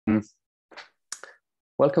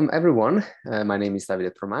Welcome everyone. My name is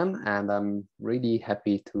David Roman, and I'm really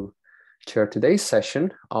happy to chair today's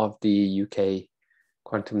session of the UK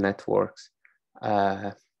Quantum Networks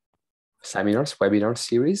webinar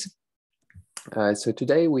series. So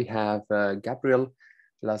today we have Gabriel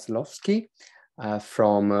Wlazłowski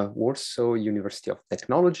from Warsaw University of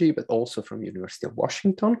Technology, but also from University of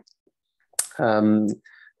Washington.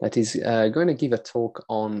 That is going to give a talk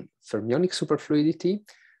on fermionic superfluidity,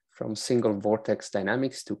 from single vortex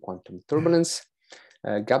dynamics to quantum turbulence.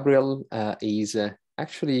 Gabriel is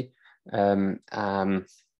actually,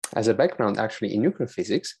 as a background, actually in nuclear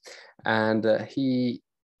physics, and he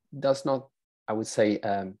does not, I would say,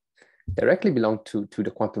 directly belong to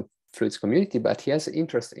the quantum fluids community, but he has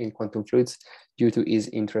interest in quantum fluids due to his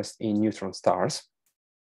interest in neutron stars.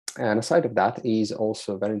 And aside of that, he is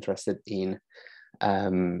also very interested in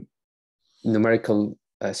numerical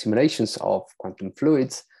simulations of quantum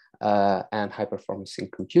fluids and high performance in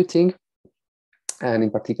computing. And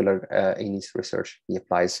in particular, in his research, he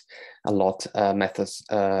applies a lot methods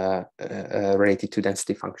related to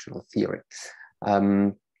density functional theory.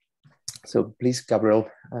 So please, Gabriel,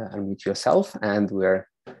 unmute yourself, and we're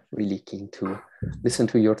really keen to listen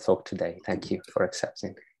to your talk today. Thank you for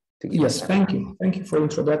accepting. Yes, thank you. Thank you for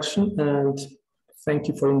introduction, and thank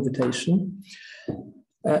you for invitation.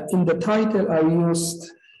 In the title, I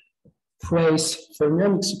used phrase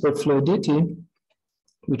fermionic superfluidity,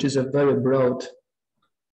 which is a very broad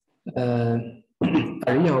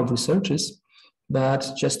area of researches,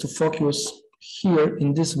 but just to focus here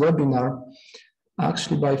in this webinar,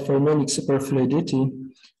 actually by fermionic superfluidity,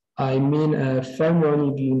 I mean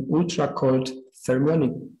fermionic in ultracold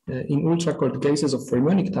fermionic, in ultracold gases of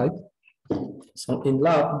fermionic type. So in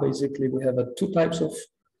lab, basically, we have two types of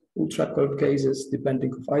ultracold gases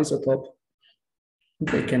depending on isotope.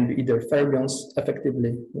 They can be either fermions,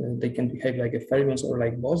 effectively, they can behave like a fermions or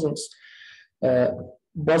like bosons.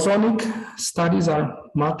 Bosonic studies are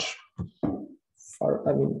much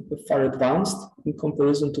far advanced in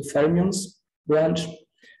comparison to fermions branch.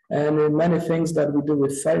 And many things that we do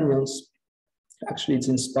with fermions, actually it's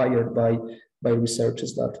inspired by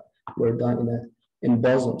researches that were done in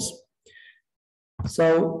bosons.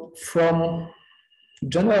 So from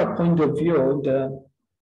general point of view,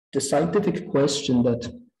 the scientific question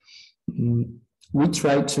that we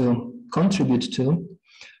try to contribute to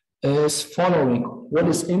is following: what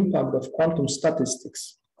is impact of quantum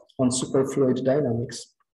statistics on superfluid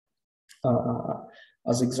dynamics?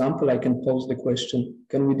 As example, I can pose the question: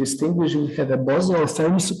 can we distinguish if we have a Bose or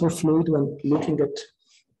Fermi superfluid when looking at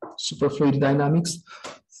superfluid dynamics?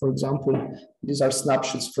 For example, these are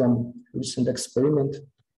snapshots from recent experiment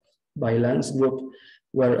by Lens group,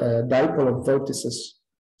 where a dipole of vortices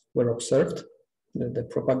were observed, the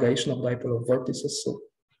propagation of dipole of vortices. So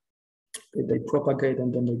they propagate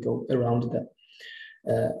and then they go around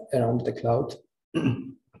the cloud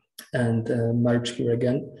and merge here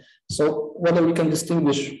again. So whether we can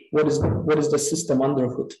distinguish what is the system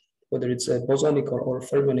underhood, whether it's a bosonic or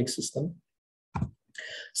fermionic system.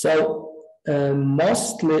 So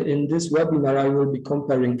mostly in this webinar, I will be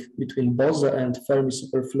comparing between Bose and Fermi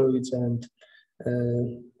superfluids, and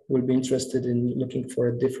will be interested in looking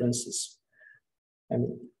for differences. I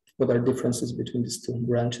mean, what are differences between these two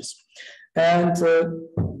branches? And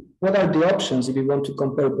what are the options if we want to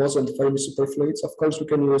compare Bose and Fermi superfluids? Of course, we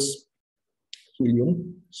can use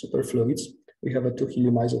helium superfluids. We have two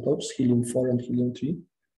helium isotopes, helium-4 and helium-3.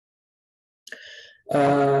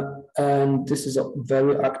 And this is a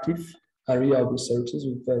very active area of researches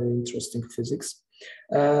with very interesting physics.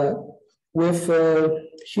 With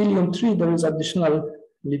helium-3, there is additional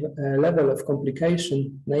level of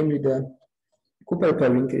complication, namely the Cooper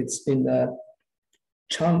pairing. It's in the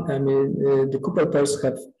the Cooper pairs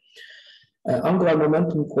have angular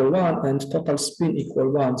momentum equal 1 and total spin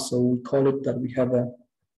equal 1. So we call it that we have a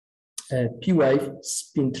P-wave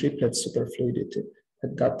spin triplet superfluidity.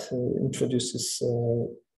 And that introduces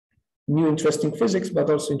new interesting physics,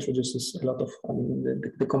 but also introduces a lot of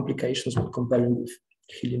the complications with comparing with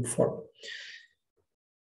helium-4.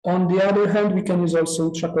 On the other hand, we can use also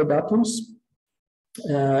ultracold atoms.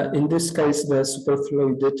 In this case, the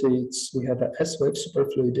superfluidity, we have a S-wave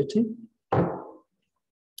superfluidity.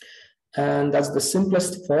 And that's the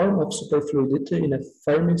simplest form of superfluidity in a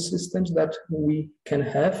Fermi systems that we can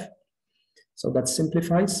have. So that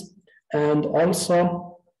simplifies. And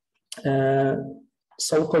also,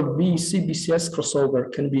 so-called BEC-BCS crossover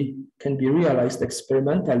can be realized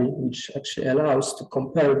experimentally, which actually allows to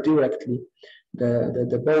compare directly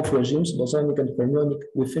the both regimes, bosonic and fermionic,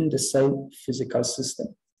 within the same physical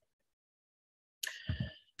system.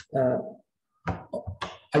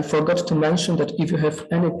 I forgot to mention that if you have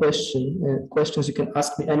any questions, you can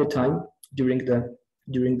ask me anytime during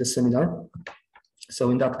the seminar.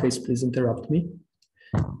 So in that case, please interrupt me.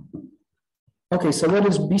 Okay, so what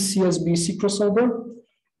is BCS-BEC crossover?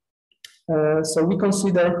 So we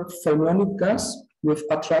consider fermionic gas with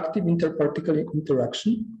attractive interparticle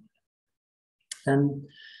interaction. And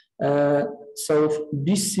so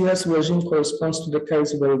BCS regime corresponds to the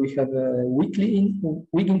case where we have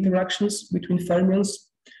weak interactions between fermions.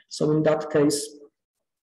 So in that case,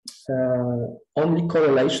 only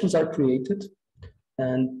correlations are created,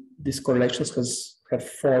 and these correlations have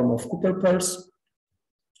form of Cooper pairs.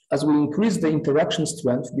 As we increase the interaction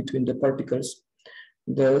strength between the particles,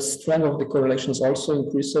 the strength of the correlations also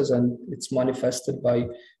increases, and it's manifested by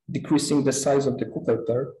decreasing the size of the Cooper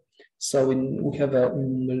pair. So we have a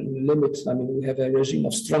limit, we have a regime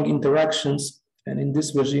of strong interactions, and in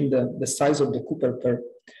this regime, the size of the Cooper pair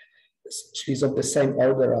is of the same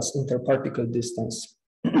order as interparticle distance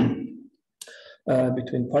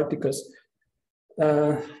between particles.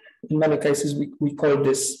 In many cases, we call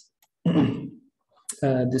this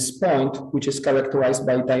this point, which is characterized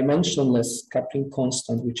by dimensionless coupling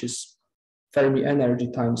constant, which is Fermi energy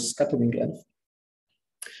times scattering length.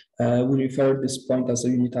 We refer to this point as a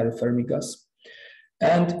unitary Fermi gas.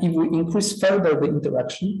 And if we increase further the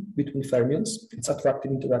interaction between fermions, it's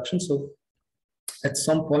attractive interaction. So at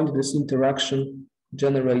some point, this interaction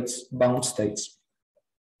generates bound states.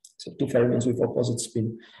 So two fermions with opposite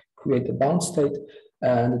spin create a bound state,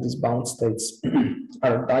 and these bound states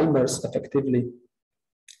are dimers, effectively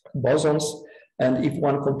bosons. And if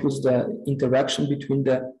one computes the interaction between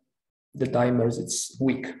the dimers, it's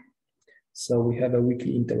weak. So we have a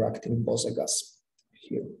weakly interacting Bose gas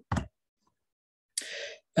here.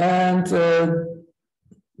 And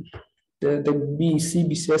the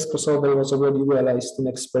BEC-BCS crossover was already realized in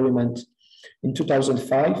experiment in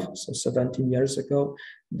 2005, so 17 years ago.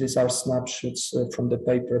 These are snapshots from the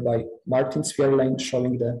paper by Martin Svierlein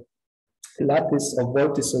showing the lattice of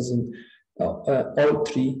vortices in all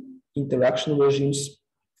three interaction regimes: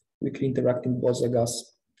 weakly interacting Bose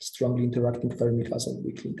gas, strongly interacting Fermi gas, and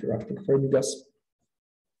weakly interacting Fermi gas.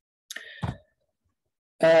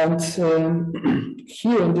 And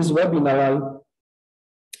here in this webinar,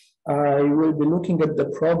 I will be looking at the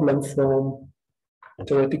problem from a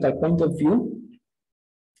theoretical point of view.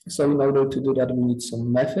 So in order to do that, we need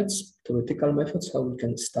some methods, theoretical methods, how we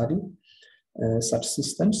can study such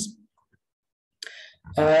systems.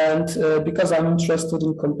 And because I'm interested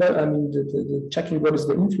in checking what is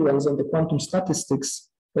the influence on the quantum statistics,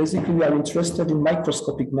 basically we are interested in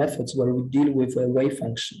microscopic methods where we deal with a wave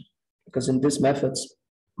function. Because in these methods,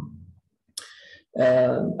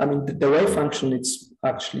 the wave function, it's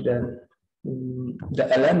actually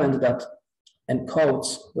the element that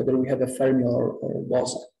encodes whether we have a Fermi or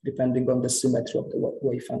Bose, depending on the symmetry of the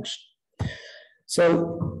wave function.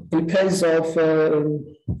 So in case of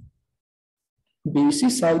BEC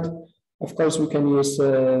side, of course, we can use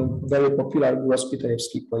a very popular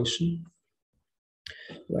Gross-Pitayevsky equation,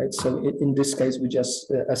 right? So in this case, we just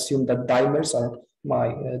assume that dimers are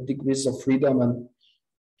my degrees of freedom,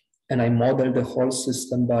 and I model the whole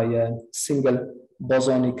system by a single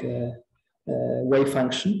bosonic wave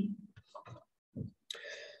function.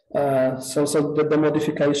 So the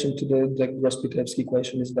modification to the Gross-Pitayevsky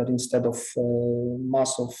equation is that instead of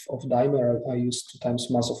mass of dimer, I use 2 times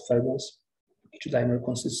mass of fermions. Each dimer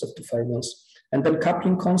consists of 2 fermions. And then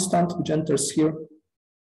coupling constant, which enters here,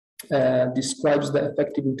 describes the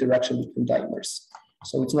effective interaction between dimers.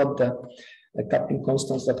 So it's not the coupling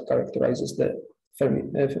constants that characterizes the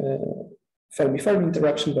Fermi-Fermi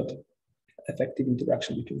interaction, but effective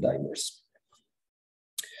interaction between dimers.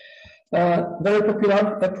 Very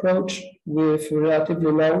popular approach with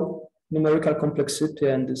relatively low numerical complexity,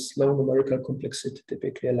 and this low numerical complexity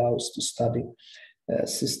typically allows to study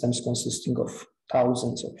systems consisting of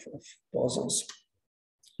thousands of bosons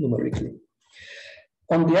numerically.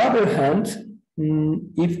 On the other hand,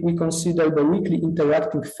 if we consider the weakly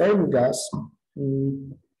interacting Fermi gas,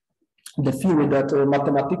 the theory that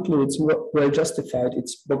mathematically it's well justified,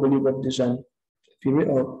 it's Bogoliubov-Dijen theory,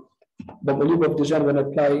 or Bogoliubov-Dijen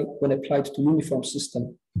when applied to uniform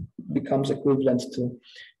system becomes equivalent to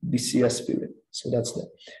BCS theory. So that's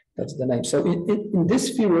the name. So in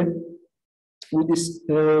this theory,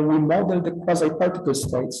 we model the quasi-particle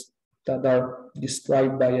states that are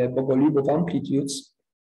described by Bogoliubov amplitudes.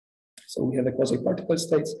 So we have a quasi-particle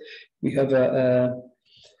states. We have a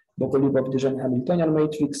Bogoliubov-Dijen Hamiltonian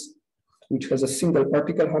matrix, which has a single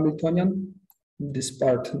particle Hamiltonian. This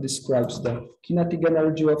part describes the kinetic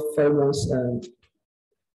energy of fermions, and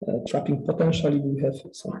trapping potential. We have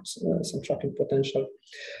some trapping potential.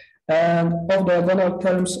 And of the diagonal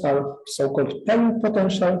terms are so-called pairing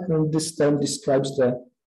potential, and this term describes the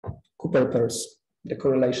Cooper pairs, the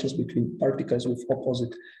correlations between particles with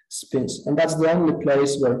opposite spins. And that's the only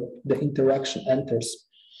place where the interaction enters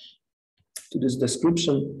to this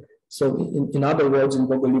description. So in other words, in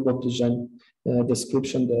Bogoliubov-Dijen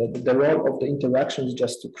description, the role of the interaction is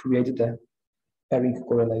just to create the pairing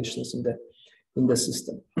correlations in the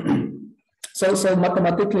system. So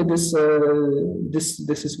mathematically, this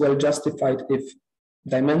is well justified if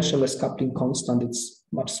dimensionless coupling constant is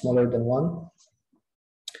much smaller than 1.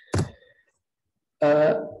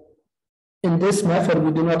 In this method,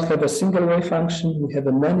 we do not have a single wave function. We have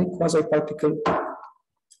a many quasi-particle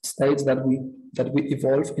states that we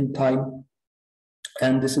evolve in time,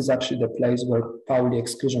 and this is actually the place where Pauli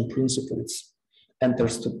exclusion principle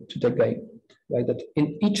enters to the game. Right, that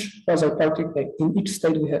in each quasi-particle, in each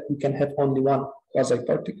state we can have only one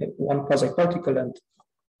quasi-particle, and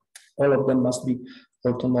all of them must be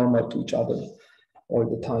orthonormal to each other all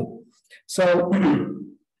the time. So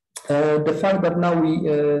the fact that now we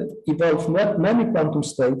evolve many quantum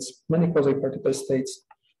states, many quasi-particle states,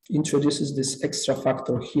 introduces this extra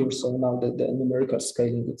factor here. So now the numerical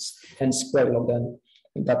scaling, it's n squared log n,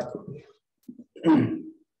 and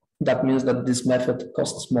that means that this method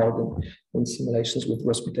costs more than simulations with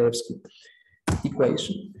Rospitayevsky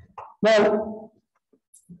equation. Now,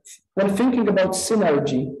 when thinking about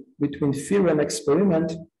synergy between theory and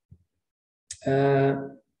experiment,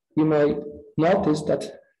 you may notice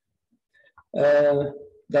that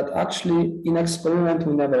actually in experiment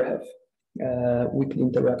we never have weakly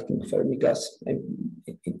interacting Fermi gas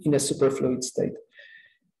in a superfluid state.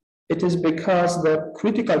 It is because the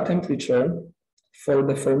critical temperature for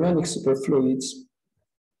the fermionic superfluids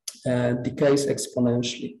decays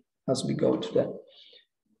exponentially as we go to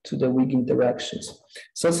the weak interactions.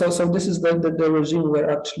 So this is the regime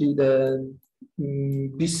where actually the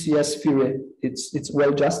BCS theory it's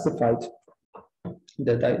well justified.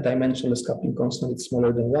 The dimensionless coupling constant is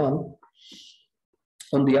smaller than 1.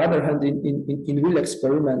 On the other hand, in real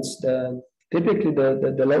experiments, typically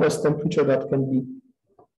the lowest temperature that can be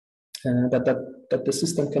that the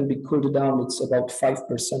system can be cooled down, it's about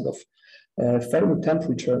 5% of Fermi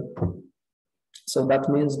temperature. So that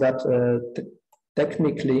means that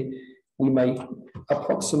technically we may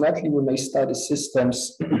study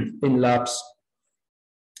systems in labs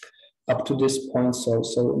up to this point. So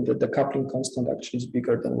the coupling constant actually is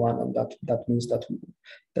bigger than 1, and that means that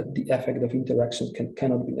the effect of interaction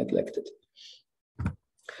cannot be neglected.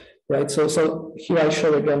 Right, so here I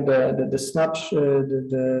show again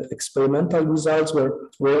the experimental results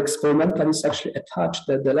where experimental is actually attached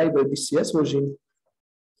the label BCS regime,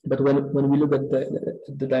 but when we look at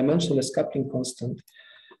the dimensionless coupling constant,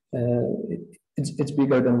 it's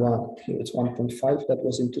bigger than 1. Here it's 1.5. That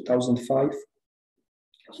was in 2005.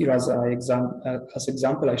 Here as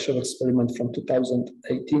example, I show experiment from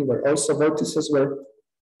 2018 where also vortices were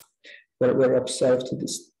observed.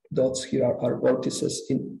 These dots here are vortices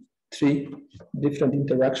in 3 different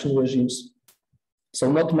interaction regimes. So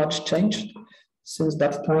not much changed since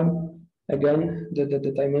that time. Again,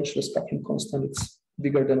 the dimensionless coupling constant is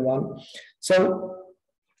bigger than 1. So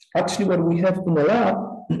actually what we have in a lab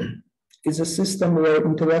is a system where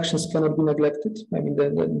interactions cannot be neglected. I mean,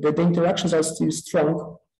 the interactions are still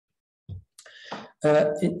strong.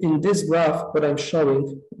 In this graph, what I'm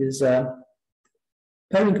showing is a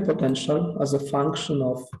pairing potential as a function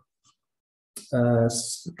of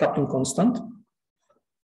coupling constant,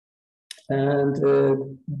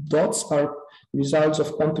 and dots are results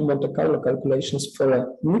of quantum Monte Carlo calculations for a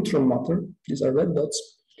neutron matter. These are red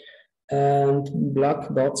dots, and black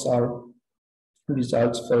dots are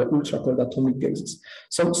results for ultracold atomic gases.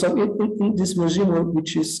 So in this regime,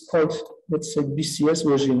 which is called, let's say, BCS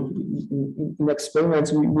regime, in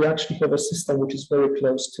experiments, we actually have a system which is very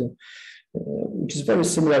close to, which is very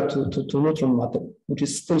similar to neutron matter, which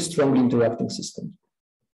is still strongly interacting system.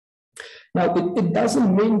 Now, it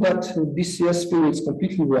doesn't mean that BCS theory is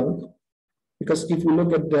completely wrong, because if we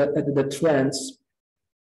look at the trends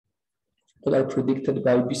that are predicted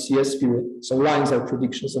by BCS theory, so lines are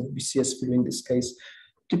predictions of BCS theory in this case.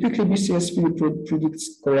 Typically, BCS theory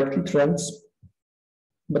predicts correctly trends,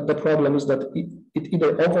 but the problem is that it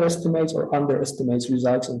either overestimates or underestimates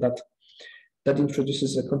results, and that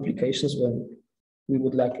introduces complications when we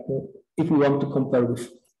would like, if we want to compare with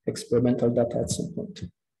experimental data at some point.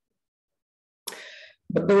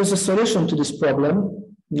 But there is a solution to this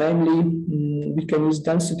problem, namely, we can use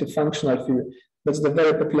density functional theory. That's the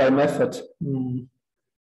very popular method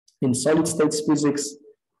in solid state physics,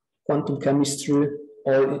 quantum chemistry,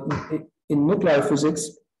 or in nuclear physics,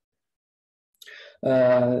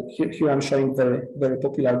 here I'm showing very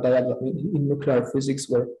popular diagram in nuclear physics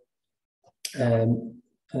where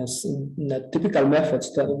typical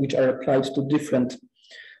methods which are applied to different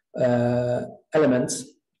elements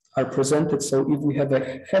are presented. So if we have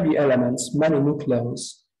a heavy elements, many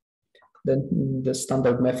nucleons, then the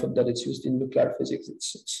standard method that is used in nuclear physics,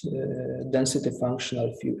 it's density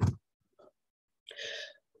functional theory.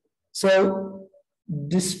 So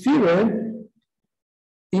this theory,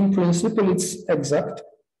 in principle, it's exact.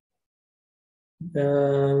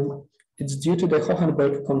 It's due to the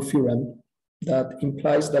Hohenberg-Kohn theorem that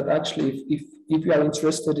implies that actually if you are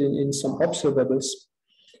interested in some observables,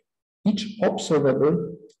 each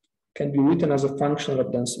observable can be written as a function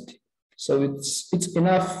of density. So it's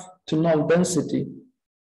enough to know density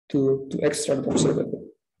to extract observable.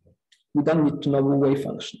 We don't need to know a wave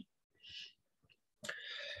function.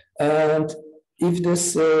 And if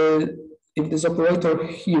this operator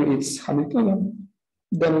here is Hamiltonian,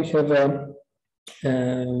 then we have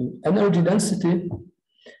energy density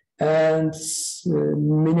and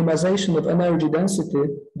minimization of energy density,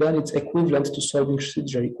 then it's equivalent to solving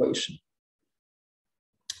Schrödinger equation.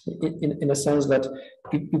 In a sense that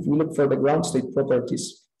if we look for the ground state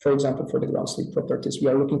properties, for example, for the ground state properties, we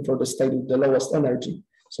are looking for the state with the lowest energy.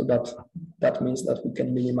 So that means that we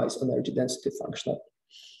can minimize energy density functional.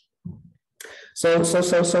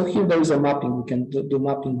 So here there is a mapping. We can do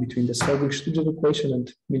mapping between the solving Schrödinger equation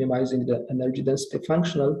and minimizing the energy density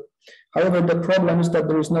functional. However, the problem is that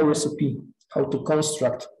there is no recipe how to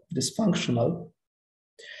construct this functional.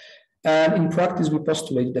 And in practice, we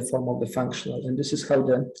postulate the form of the functional, and this is how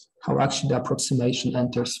actually the approximation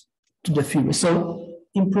enters to the theory. So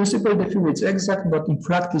in principle, the theory is exact, but in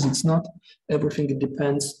practice, it's not. Everything it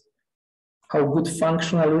depends how good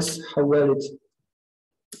functional is, how well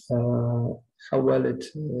it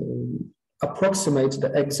approximates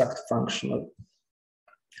the exact functional.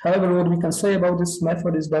 However, what we can say about this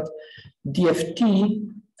method is that DFT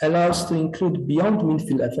allows to include beyond mean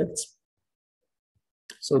field effects.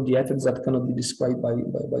 So the effects that cannot be described by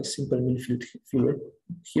simple mean field theory.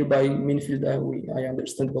 Here by mean field, I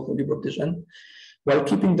understand Bose-Liebov-Dijen, while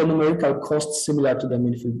keeping the numerical costs similar to the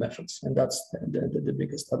mean field methods. And that's the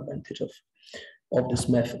biggest advantage of this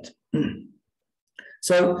method.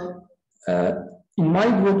 So in my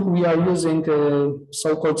group, we are using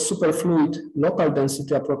so-called superfluid local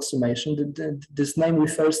density approximation. This name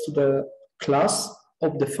refers to the class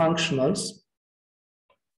of the functionals.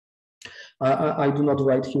 I do not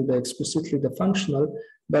write here explicitly the functional,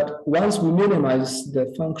 but once we minimize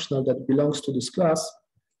the functional that belongs to this class,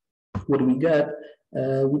 what we get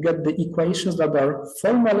the equations that are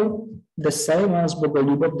formally the same as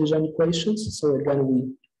Bose-Liebov-Dijen equations. So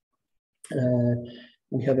again,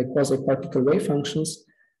 we have a quasi-particle wave functions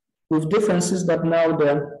with differences that now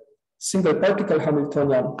the single particle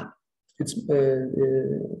Hamiltonian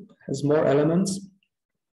has more elements.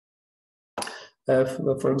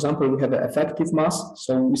 For example, we have an effective mass.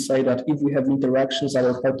 So we say that if we have interactions,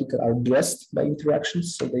 our particles are dressed by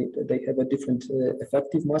interactions. So they have a different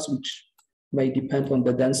effective mass, which may depend on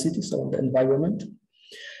the density, so on the environment.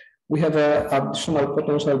 We have an additional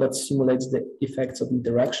potential that simulates the effects of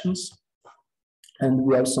interactions. And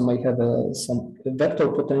we also may have some vector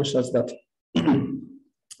potentials that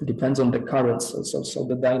depends on the currents. So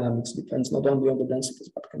the dynamics depends not only on the densities,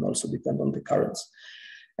 but can also depend on the currents.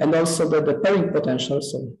 And also the pairing potential.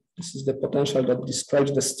 So this is the potential that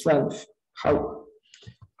describes the strength, how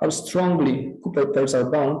strongly Cooper pairs are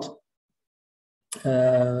bound.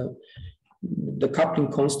 The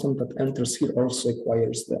coupling constant that enters here also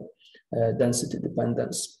acquires the density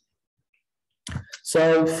dependence.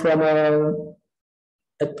 So from a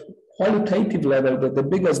qualitative level, the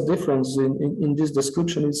biggest difference in this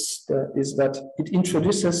description is that it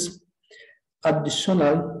introduces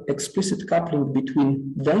additional explicit coupling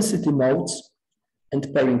between density modes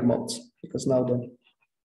and pairing modes, because now the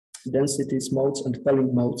densities modes and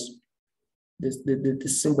pairing modes,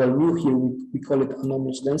 this symbol mu here, we call it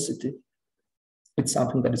anomalous density. It's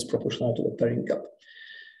something that is proportional to the pairing gap,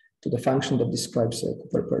 to the function that describes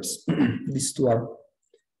Cooper pairs. These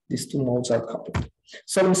two modes are coupled.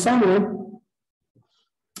 So in summary,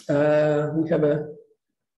 we have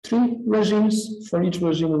three regimes. For each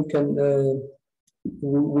regime,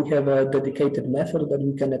 we have a dedicated method that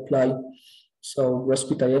we can apply. So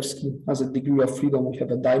Rospitayevsky has a degree of freedom. We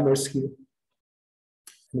have a dimers here,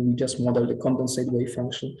 and we just model the condensate wave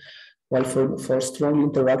function. While for strongly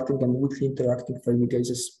interacting and weakly interacting Fermi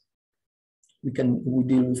gases, we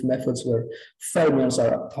deal with methods where fermions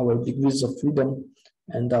are our degrees of freedom,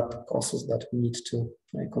 and that causes that we need to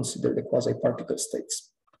consider the quasi-particle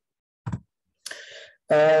states.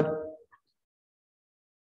 The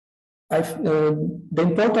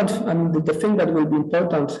thing that will be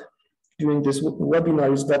important during this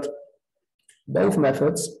webinar is that both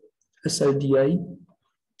methods, SLDA,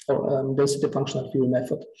 or density functional theory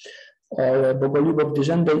method, or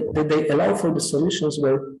Bogoliubov-Dijen, they allow for the solutions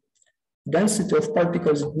where density of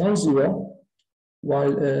particles is non-zero,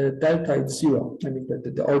 while delta is zero,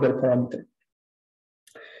 the order parameter.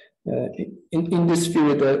 In this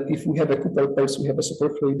field, if we have a Cooper pairs, we have a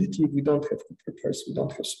superfluidity. If we don't have Cooper pairs, we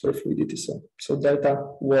don't have superfluidity. So delta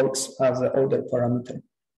works as an order parameter.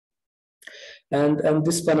 And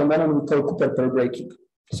this phenomenon we call Cooper pair breaking.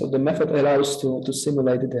 So the method allows to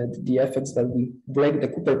simulate the effects that we break the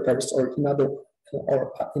Cooper pairs, or in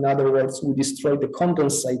other words, we destroy the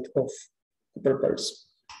condensate of Cooper pairs.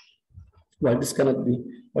 Well, this cannot be.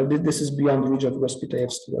 Well, this is beyond reach of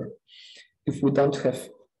Gross-Pitayevsky, where if we don't have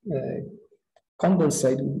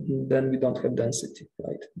condensate, then we don't have density,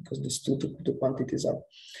 right? Because these two quantities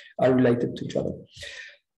are related to each other.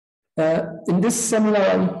 In this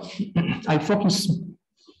seminar, I focus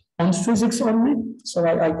on physics only, so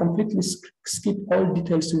I completely skip all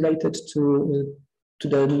details related to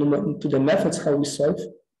the methods how we solve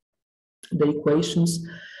the equations.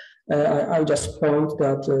 I just point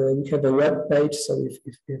that we have a web page, so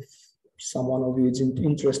if someone of you is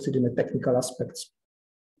interested in the technical aspects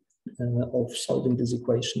of solving this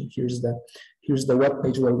equation, here's the web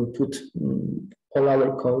page where we put all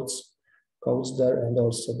our codes there, and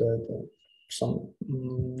also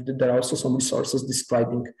there are also some resources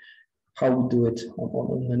describing how we do it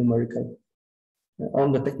on the numerical,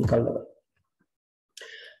 on the technical level.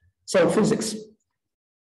 So physics.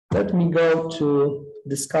 Let me go to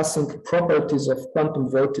discussing properties of quantum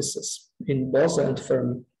vortices in Bose and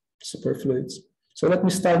Fermi superfluids. So let me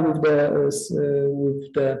start with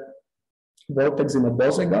the vortex in a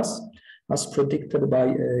Bose gas, as predicted by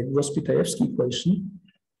a Gross-Pitayevsky equation.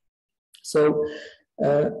 So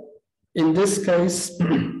in this case,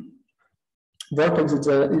 vortex is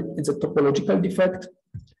a topological defect.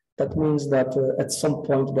 That means that at some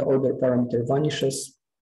point the order parameter vanishes.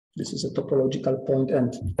 This is a topological point,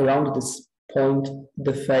 and around this point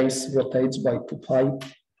the phase rotates by 2 pi.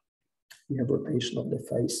 We have rotation of the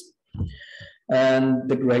phase, and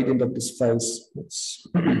the gradient of this phase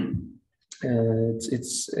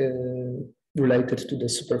it's related to the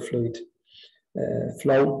superfluid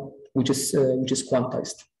flow, which is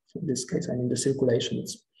quantized. In this case, the circulation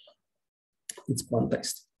it's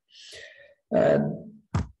quantized.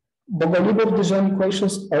 Bogoliubov-Dijen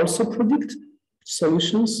equations also predict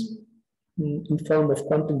solutions in form of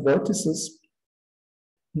quantum vortices.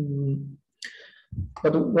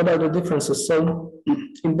 But what are the differences? So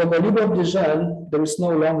in Bogoliubov-Dijen, there is no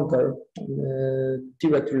longer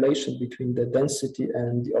direct relation between the density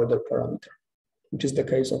and the order parameter, which is the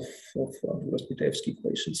case of Gross-Pitayevsky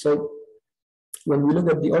equation. So when we look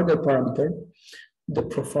at the order parameter, the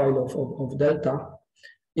profile of delta,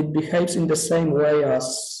 it behaves in the same way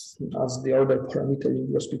as the order parameter in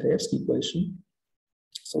Gross-Pitayevsky equation.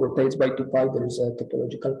 So rotates by 2 pi, there is a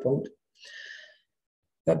topological point.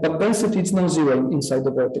 But density is non-zero inside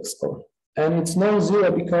the vortex core. And it's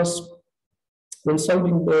non-zero because when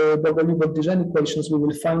solving the Bogoliubov-Dijen equations, we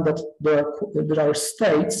will find that there are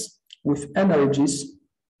states with energies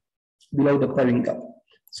below the pairing gap.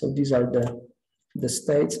 So these are the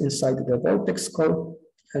states inside the vortex core,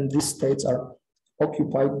 and these states are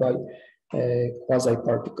occupied by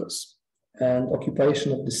quasi-particles. And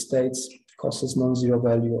occupation of the states causes non-zero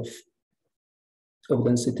value of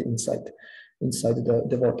density inside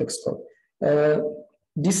the vortex core.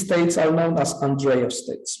 These states are known as Andreev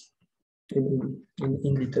states in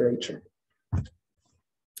literature.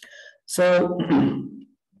 So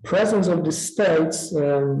presence of these states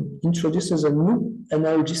introduces a new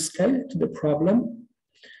energy scale to the problem.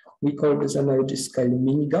 We call this energy scale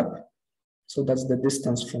mini-gap. So that's the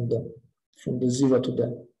distance from the zero to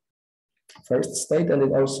the first state, and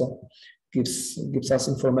it also gives us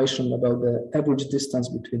information about the average distance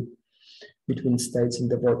between states in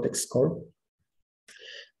the vortex core.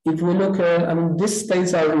 If we look, these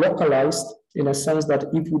states are localized in a sense that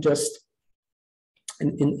if we just,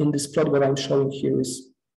 in this plot, what I'm showing here is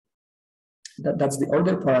that's the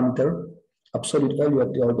order parameter, absolute value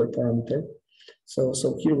of the order parameter.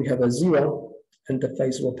 So here we have a 0, and the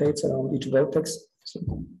phase rotates around each vortex. So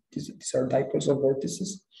these are dipoles of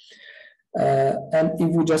vortices. And if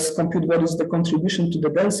we just compute what is the contribution to the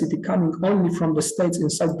density coming only from the states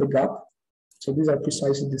inside the gap, so these are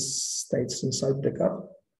precisely the states inside the gap,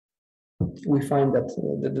 we find that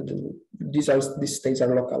these states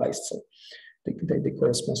are localized, so they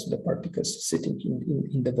correspond to the particles sitting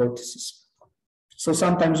in the vortices. So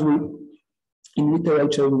sometimes in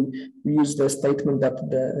literature we use the statement that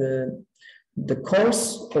the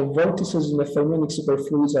cores of vortices in the fermionic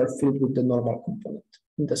superfluids are filled with the normal component,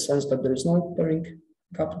 in the sense that there is no pairing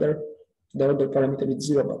gap there. The order parameter is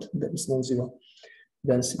 0, but there is no zero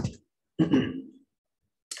density.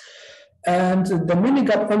 And the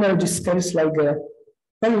mini-gap energy scales like a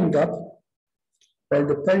pairing gap, while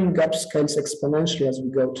the pairing gap scales exponentially as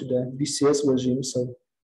we go to the BCS regime. So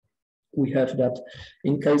we have that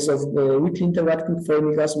in case of the weakly interacting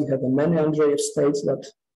Fermi gas, we have many Andreev states that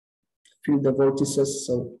fill the vortices,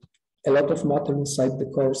 so a lot of matter inside the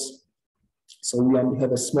cores. So we only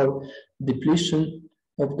have a small depletion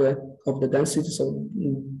of the density. So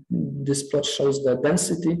this plot shows the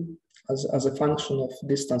density as a function of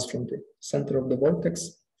distance from the center of the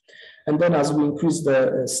vortex. And then as we increase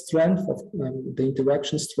the strength of the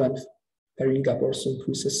interaction strength, pairing gap also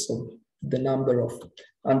increases. So the number of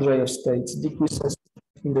Andreev states decreases.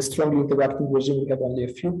 In the strongly interacting regime, we have only a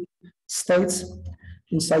few states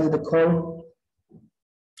inside the core.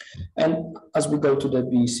 And as we go to the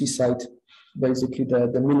BEC side, basically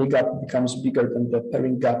the mini gap becomes bigger than the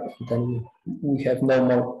pairing gap. Then we have no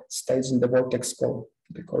more states in the vortex core.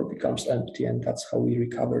 The core becomes empty, and that's how we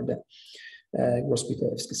recover the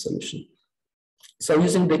Gross-Pitayevsky solution. So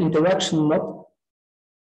using the interaction knob,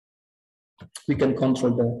 we can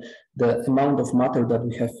control the amount of matter that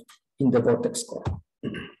we have in the vortex core.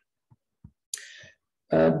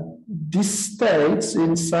 These states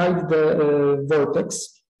inside the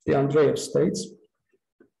vortex, the Andreev states,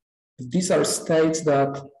 these are states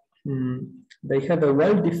that they have a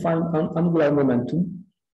well-defined angular momentum.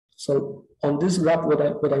 So on this graph,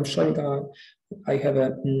 what I'm showing, I have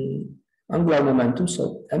a angular momentum,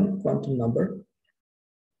 so m quantum number,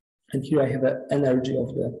 and here I have an energy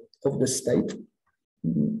of the state.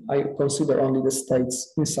 I consider only the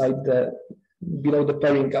states inside below the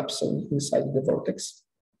pairing gap, so inside the vortex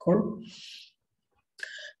core.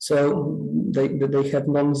 So they have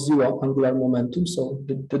non-zero angular momentum, so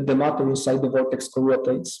the matter inside the vortex core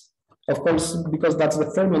rotates. Of course, because that's the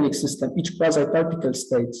Fermionic system, each quasi-particle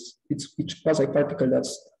states, each quasi-particle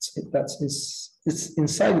that's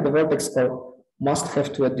inside the vortex core must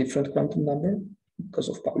have to a different quantum number because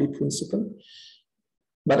of Pauli principle.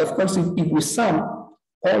 But of course, if we sum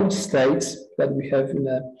all states that we have in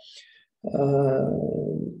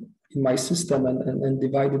my system and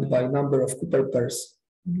divide it by number of Cooper pairs,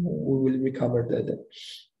 we will recover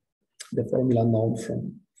the formula known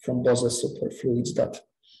from Bose superfluids that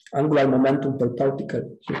angular momentum per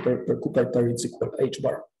particle per Cooper pair is equal to h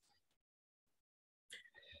bar.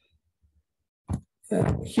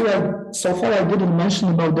 Here, so far I didn't mention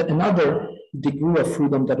about another degree of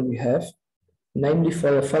freedom that we have. Namely,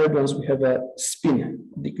 for fermions, we have a spin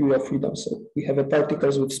degree of freedom. So we have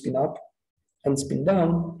particles with spin up and spin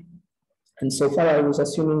down. And so far I was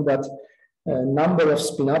assuming that number of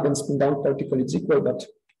spin up and spin down particles is equal, but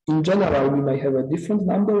in general, we may have a different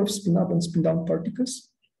number of spin up and spin down particles.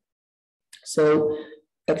 So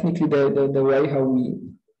technically, the way how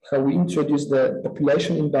we introduce the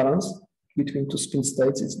population imbalance between two spin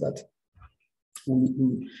states is that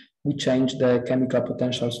we change the chemical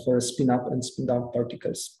potentials for spin up and spin down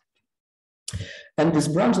particles. And this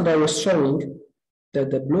branch that I was showing,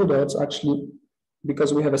 the blue dots actually,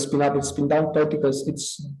 because we have a spin up and spin down particles,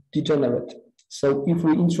 it's degenerate. So if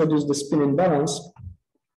we introduce the spin imbalance,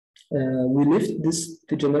 we lift this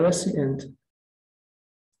degeneracy and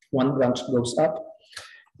one branch goes up,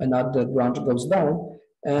 another branch goes down,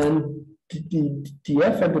 and the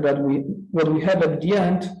effect that what we have at the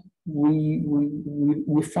end,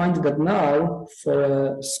 we find that now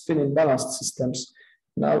for spin imbalanced systems,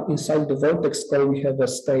 now inside the vortex core we have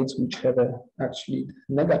states which have actually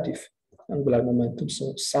negative angular momentum.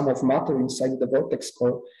 So sum of matter inside the vortex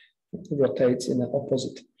core rotates in the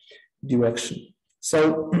opposite direction.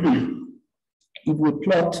 So if we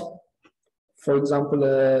plot, for example,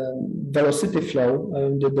 a velocity flow,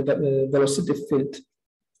 the velocity field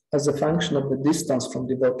as a function of the distance from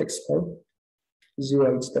the vortex core.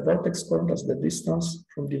 0 is the vortex core, that's the distance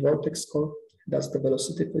from the vortex core, that's the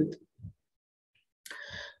velocity field.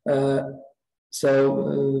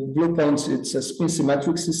 Blue points, it's a spin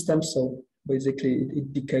symmetric system, so basically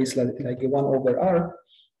it decays like a 1 over r.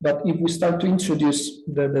 But if we start to introduce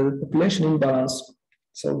the population imbalance,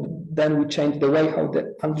 so then we change the way how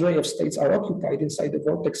the Andreev states are occupied inside the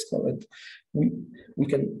vortex core, and we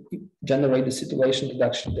can generate the situation that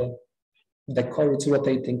actually the core is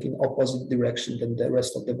rotating in opposite direction than the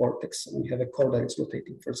rest of the vortex. So we have a core that is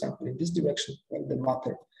rotating, for example, in this direction, while the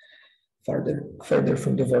matter further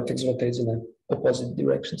from the vortex rotates in an opposite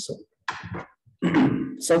direction. So,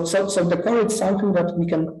 so the core is something that we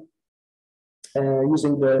can,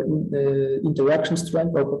 using the interaction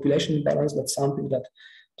strength or population imbalance, that's something that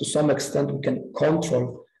to some extent we can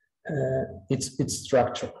control its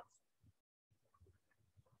structure.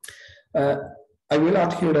 I will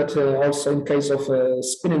add here that also in case of a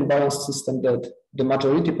spin balanced system, that the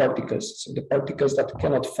majority particles, so the particles that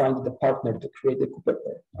cannot find the partner to create the Cooper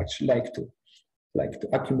pair, actually like to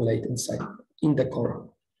accumulate in the core.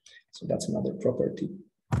 So that's another property.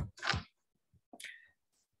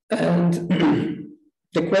 And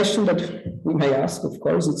the question that we may ask, of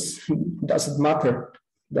course, is, does it matter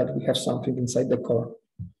that we have something inside the core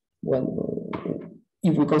when,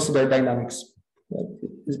 if we consider dynamics?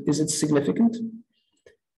 Is it significant?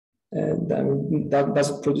 And does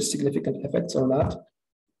it produce significant effects or not?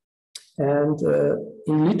 And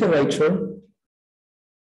in literature,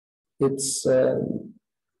 it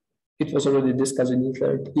was already discussed in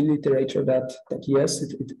literature that yes,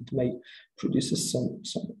 it may produce some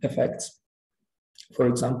effects. For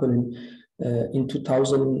example, in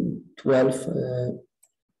 2012,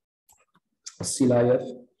 Silayev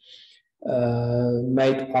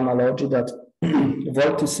made analogy that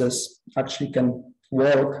vortices actually can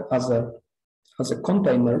work as a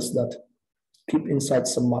containers that keep inside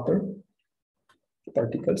some matter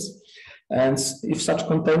particles, and if such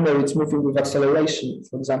container is moving with acceleration,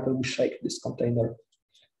 for example, we shake this container.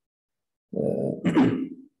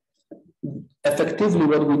 Effectively,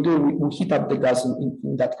 what we do, we heat up the gas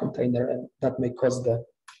in that container, and that may cause the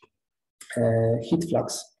heat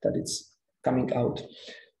flux that is coming out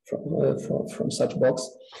from such box.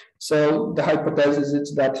 So the hypothesis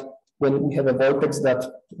is that when we have a vortex that,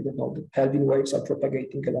 I don't know, the Kelvin waves are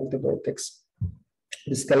propagating along the vortex,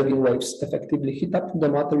 these Kelvin waves effectively heat up the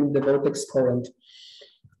matter in the vortex core, and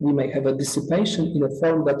we may have a dissipation in a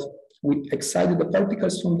form that we excite the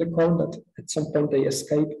particles from the core, that at some point they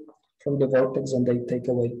escape from the vortex and they take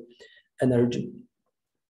away energy.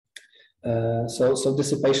 So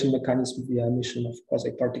dissipation mechanism via emission of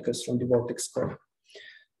quasi-particles from the vortex core.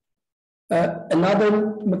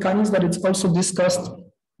 Another mechanism that is also discussed,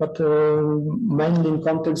 but mainly in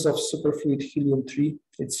context of superfluid helium-3,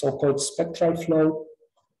 it's so-called spectral flow.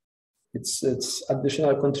 It's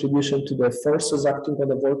additional contribution to the forces acting on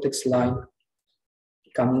the vortex line,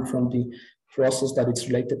 coming from the process that is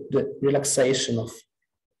related to the relaxation of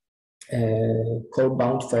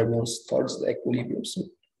core-bound fermions towards the equilibrium. So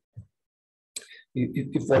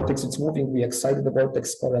if vortex is moving, we excite the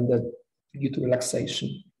vortex core, and then due to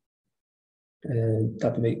relaxation,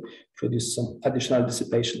 that may produce some additional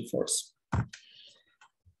dissipation force.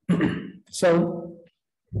 So,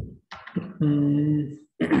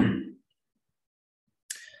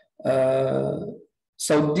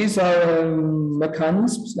 so these are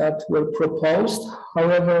mechanisms that were proposed.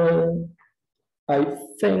 However, I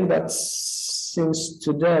think that since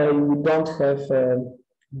today we don't have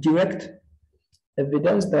direct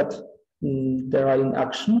evidence that they are in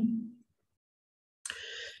action.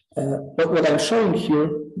 But what I'm showing here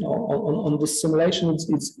on this simulation,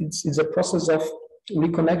 it's a process of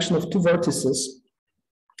reconnection of two vortices,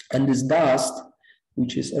 and this dust,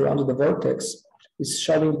 which is around the vortex, is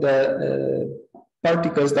showing the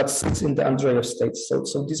particles that sits in the Andreev state.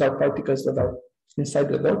 So these are particles that are inside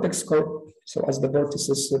the vortex core. So as the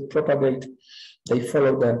vortices propagate, they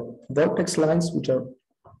follow the vortex lines, which are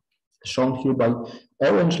shown here by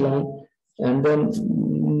orange line. And then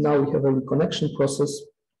now we have a reconnection process.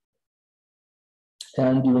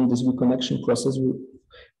 And during this reconnection process,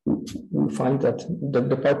 we find that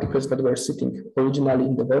the particles that were sitting originally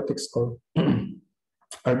in the vortex core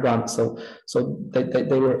are gone. So they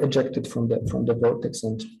were ejected from the vortex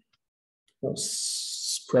and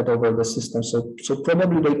spread over the system. So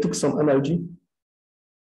probably they took some energy.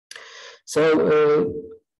 So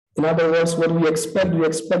in other words, what we expect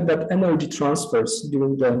that energy transfers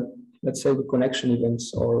during the, let's say, the connection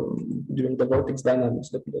events or during the vortex dynamics,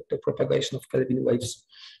 the propagation of Kelvin waves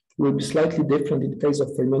will be slightly different in the case of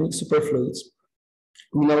fermionic superfluids.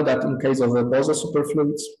 We know that in case of Bose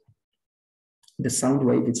superfluids, the sound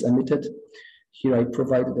wave is emitted. Here I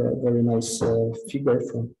provided a very nice figure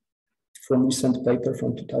from recent paper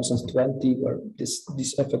from 2020, where this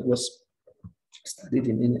effect was studied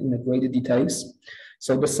in great details.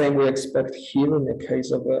 So the same we expect here in the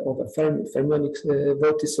case of a fermionic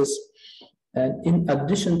vortices. And in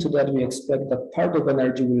addition to that, we expect that part of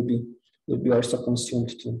energy will be also consumed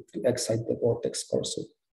to excite the vortex core.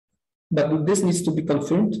 But this needs to be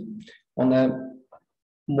confirmed. on a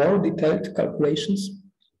more detailed calculations,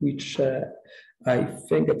 which I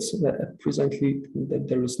think it's presently that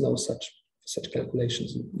there is no such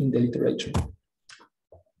calculations in the literature.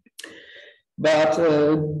 But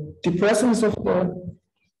the presence of the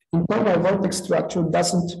internal vortex structure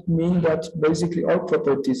doesn't mean that basically all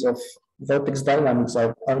properties of vortex dynamics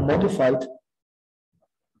are modified.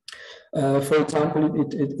 For example,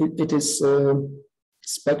 it is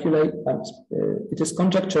it is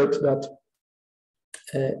conjectured that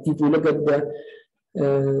if we look at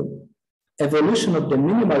the evolution of the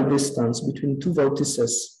minimal distance between two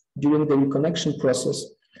vortices during the reconnection process,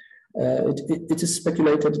 it is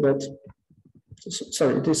speculated that,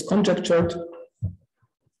 sorry, it is conjectured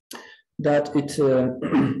that it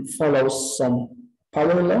follows some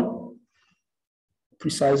power law,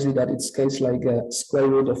 precisely that it scales like a square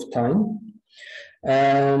root of time.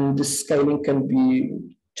 And this scaling can be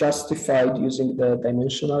justified using the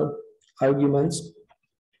dimensional arguments.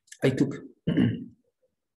 I took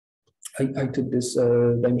this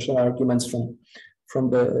dimensional arguments from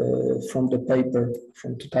the paper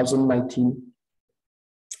from 2019,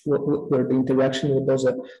 where the interaction with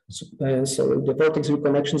Bose, so the vortex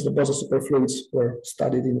reconnections, the Bose superfluids were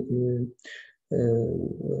studied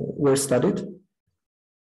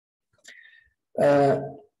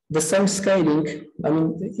the same scaling. I mean,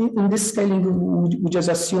 in this scaling, we just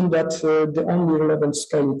assume that the only relevant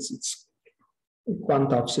scale it's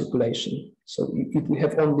quanta of circulation. So if we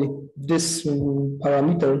have only this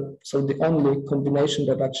parameter, so the only combination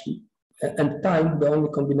that actually, and time, the only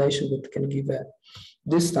combination that can give a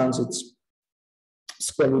distance, it's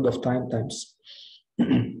square root of time times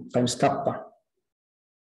kappa.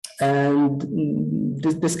 And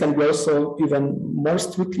this can be also even more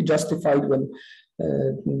strictly justified when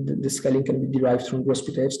the scaling can be derived from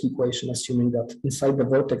Gross-Pitayevsky equation, assuming that inside the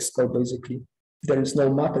vortex core, basically, there is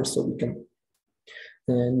no matter, so we can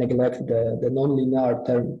neglect the nonlinear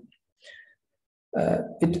term.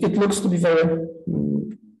 It looks to be very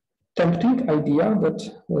tempting idea that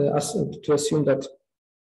to assume that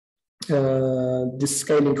this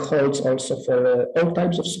scaling holds also for all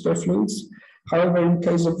types of superfluids. However, in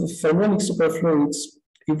case of fermionic superfluids,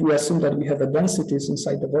 if we assume that we have a densities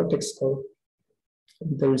inside the vortex core,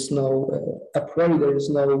 there is no, a priori, there is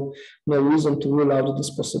no reason to rule out this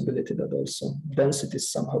possibility that also densities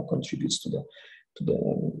somehow contributes to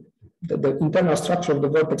the internal structure of the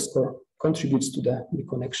vortex core contributes to the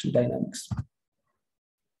reconnection dynamics.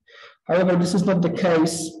 However, this is not the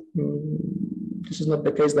case. This is not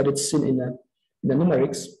the case that it's seen in the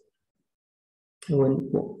numerics.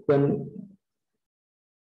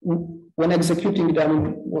 When executing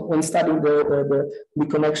them, when studying the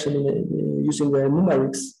reconnection using the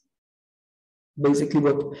numerics, basically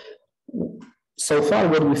so far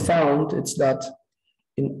what we found is that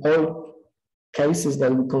in all cases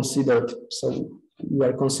that we considered, so we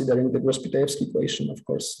are considering the Gross-Pitayevsky equation, of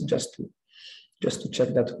course, just to check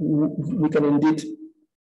that we can indeed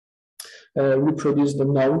reproduce the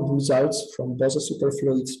known results from Bose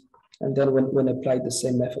superfluids, and then when apply the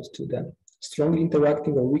same method to the strongly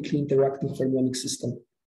interacting or weakly interacting fermionic system,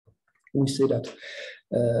 we see that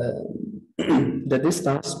the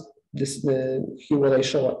distance, here what I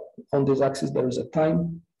show on this axis, there is a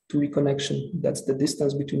time to reconnection. That's the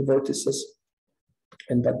distance between vortices,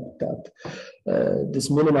 and that this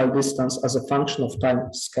minimal distance as a function of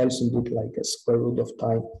time scales indeed like a square root of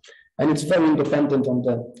time, and it's very independent on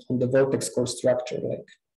the vortex core structure. Like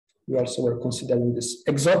we also were considering this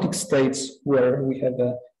exotic states where we have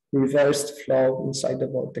a reversed flow inside the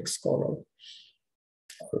vortex core,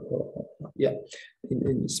 yeah,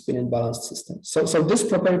 in spin and balanced system. So this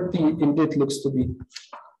property indeed looks to be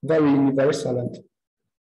very universal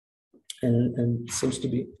and seems to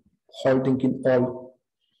be holding in all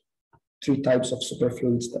three types of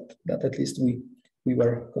superfluids that at least we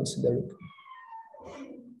were considering.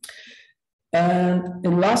 And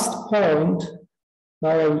in last point,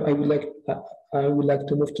 now I would like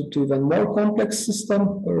to move to even more complex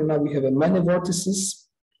system, where now we have many vortices.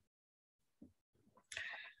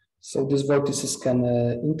 So these vortices can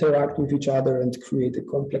interact with each other and create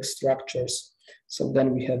complex structures. So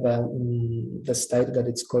then we have the state that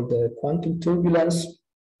it's called the quantum turbulence.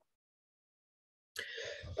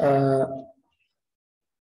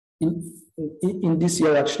 In this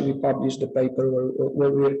year, actually, we published the paper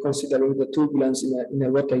where we are considering the turbulence in a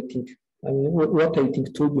rotating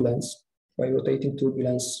turbulence. By rotating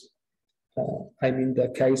turbulence, I mean the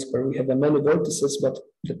case where we have many vortices, but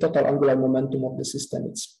the total angular momentum of the system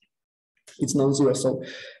it's non-zero. So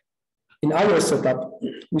in our setup,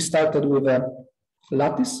 we started with a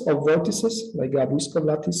lattice of vortices, like a Gabriel Wlazłowski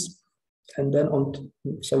lattice, and then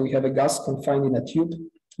so we have a gas confined in a tube.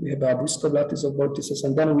 We have a Briscoe lattice of vortices,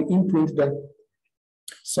 and then we imprint the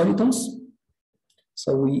solitons.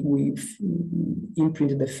 So we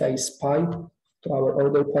imprint the phase pi to our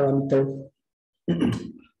order parameter.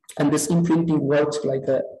 And this imprinting works like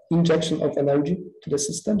an injection of energy to the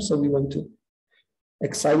system. So we want to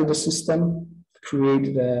excite the system,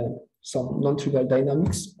 create some non-trivial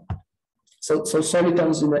dynamics. So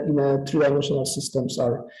solitons in a three-dimensional systems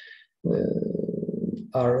are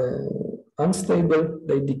unstable.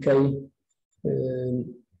 They decay.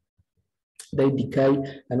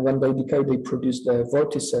 And when they decay, they produce the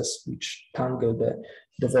vortices, which tangle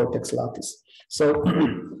the vortex lattice. So,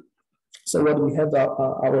 so what we have,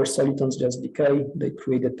 our solitons just decay. They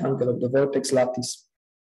create a tangle of the vortex lattice,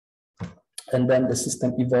 and then the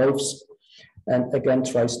system evolves, and again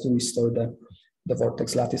tries to restore the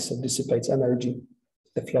vortex lattice, so dissipates energy,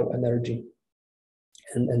 the flow energy,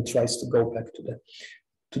 and tries to go back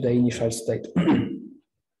to the initial state.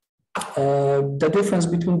 The difference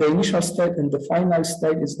between the initial state and the final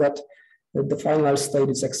state is that the final state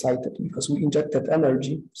is excited because we injected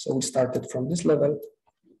energy. So we started from this level,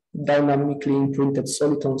 dynamically imprinted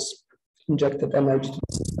solitons, injected energy to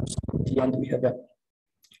the system. So at the end, we have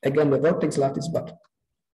again the vortex lattice, but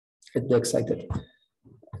at the excited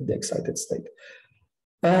state.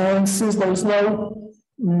 And since there is no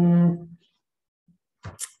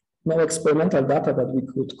experimental data that we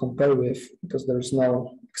could compare with, because there is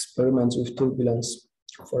no experiments with turbulence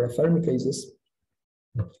for Fermi cases,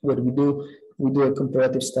 what we do a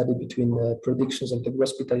comparative study between the predictions of the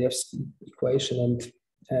Gross-Pitayevsky equation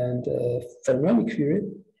and Fermionic theory.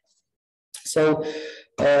 So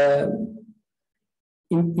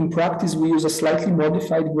in practice, we use a slightly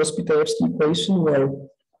modified Gross-Pitayevsky equation where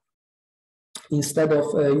instead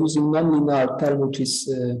of using nonlinear term, which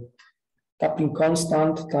is coupling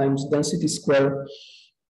constant times density square,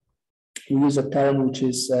 we use a term which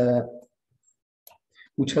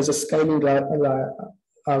has a scaling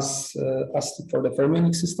as for the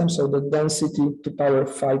Fermionic system. So the density to power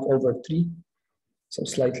 5/3, so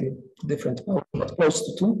slightly different, but close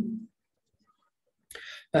to 2.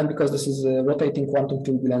 And because this is a rotating quantum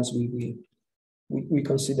turbulence, we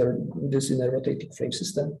consider this in a rotating frame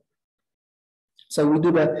system. So we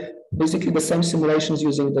do basically the same simulations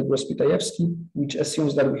using the Gross-Pitayevsky, which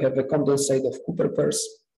assumes that we have a condensate of Cooper pairs.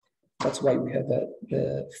 That's why we have the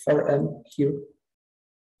 4m here,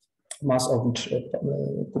 mass of which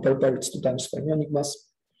Cooper pair is 2 times Fermionic mass.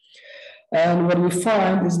 And what we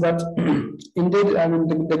find is that indeed, I mean,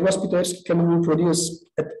 the Gross-Pitayevsky can reproduce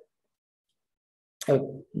at a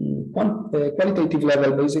qualitative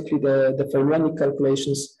level, basically the Fermionic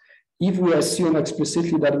calculations, if we assume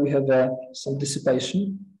explicitly that we have some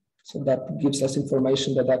dissipation. So that gives us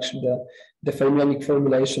information that actually the Fermionic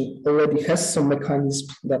formulation already has some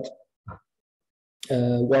mechanism that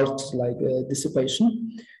works like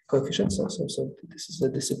dissipation coefficient. So this is the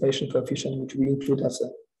dissipation coefficient, which we include as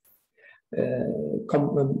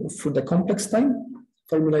for the complex time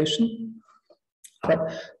formulation. But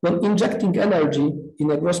when injecting energy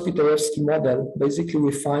in a Gross-Pitayevsky model, basically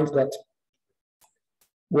we find that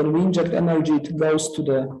when we inject energy, it goes to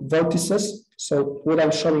the vortices. So what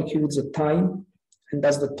I'm showing here is the time, and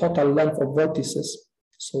that's the total length of vortices.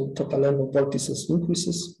 So total length of vortices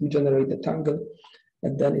increases, we generate the tangle,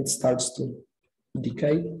 and then it starts to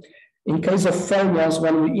decay. In case of fermions,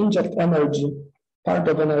 when we inject energy, part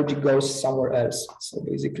of energy goes somewhere else. So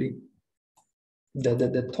basically,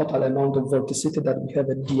 the total amount of vorticity that we have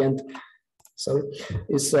at the end, so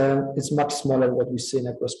it's much smaller what we see in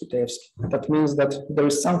a Gross-Pitayevsky. That means that there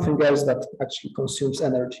is something else that actually consumes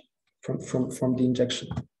energy from the injection.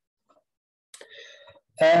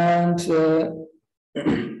 And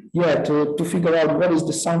yeah, to figure out what is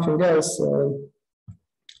the something else,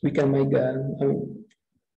 we can make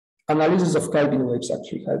analysis of Kelvin waves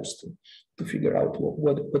actually helps to figure out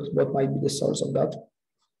what might be the source of that.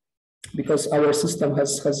 Because our system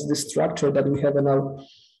has this structure that we have now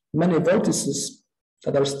many vortices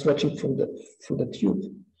that are stretching through the tube.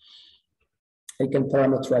 I can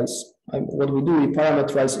parameterize. What we do, we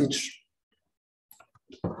parameterize each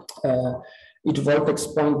vortex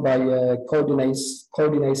point by coordinates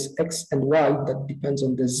x and y that depends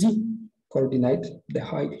on the z coordinate, the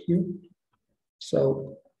height here.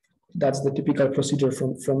 So that's the typical procedure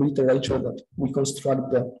from literature, that we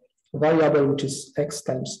construct the variable which is x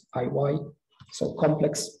times iy, so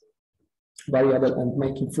complex variable, and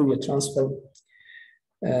making Fourier transform.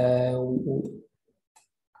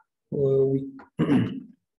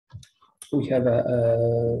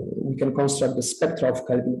 We can construct the spectra of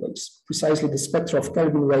Kelvin waves. Precisely, the spectra of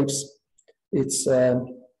Kelvin waves, it's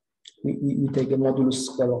we take a modulus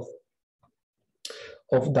square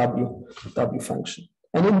of W function.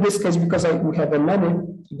 And in this case, because we have a many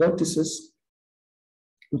vortices,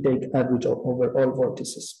 we take average over all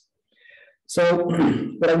vortices. So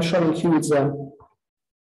what I'm showing here is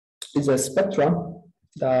a spectrum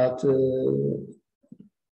that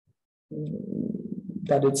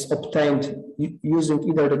that it's obtained using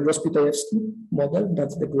either the Gross-Pitayevsky model,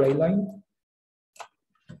 that's the gray line,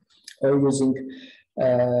 or using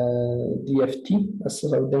DFT as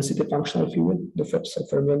a density functional fluid, the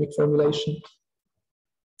Fermionic formulation.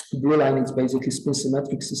 Blue line is basically spin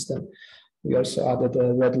symmetric system. We also added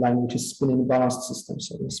a red line, which is spin imbalanced system.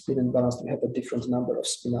 So in spin imbalanced, we have a different number of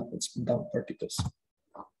spin up and spin down particles.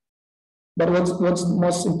 But what's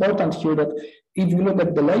most important here, that if you look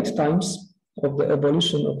at the late times of the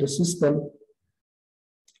evolution of the system,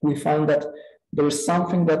 we find that there is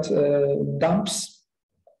something that dumps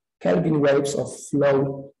Kelvin waves of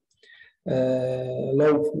low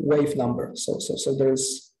wave number. So there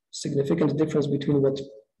is significant difference between what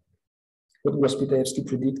Gross-Pitayevsky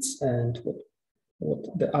predicts and what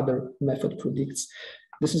the other method predicts.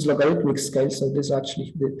 This is logarithmic scale, so this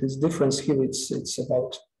actually, this difference here, it's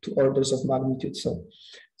about 2 orders of magnitude, so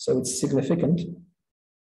it's significant.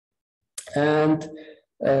 And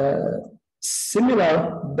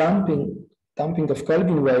similar dumping of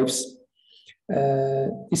Kelvin waves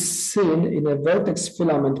is seen in a vortex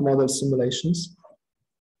filament model simulations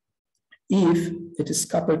if it is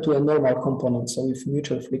coupled to a normal component, so if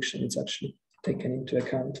mutual friction is actually taken into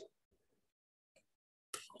account.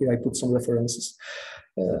 Here I put some references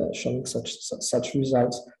showing such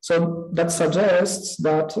results. So that suggests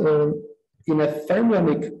that in a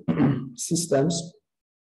fermionic systems,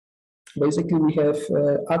 basically we have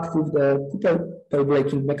active the Cooper pair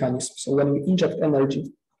breaking mechanism. So when we inject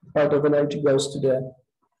energy, part of energy goes to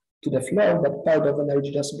the flow, but part of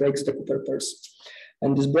energy just breaks the Cooper pairs.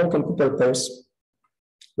 And these broken Cooper pairs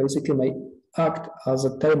basically may act as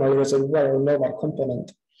a thermal reservoir or normal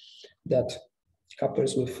component that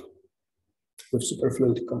couples with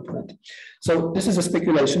superfluid component. So this is a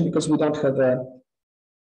speculation because we don't have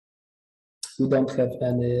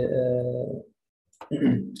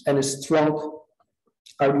any strong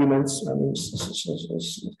arguments. I mean,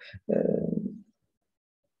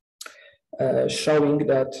 showing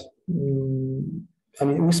that. I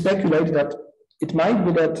mean, we speculate that it might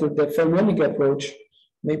be that the Fermionic approach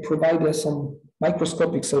may provide some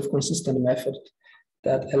microscopic self-consistent method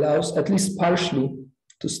that allows, at least partially,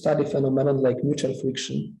 to study phenomena like mutual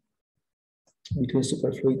friction between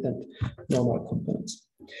superfluid and normal components.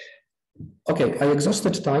 Okay, I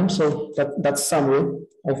exhausted time, so that's summary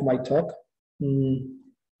of my talk.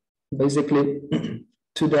 Basically,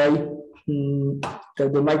 today,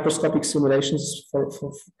 the microscopic simulations for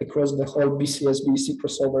across the whole BCS-BEC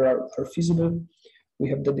crossover are feasible. We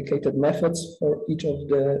have dedicated methods for each of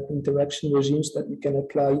the interaction regimes that we can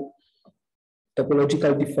apply.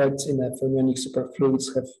 Topological defects in a fermionic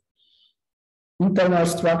superfluids have internal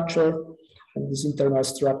structure, and this internal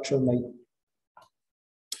structure may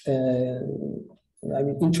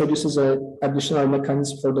introduces an additional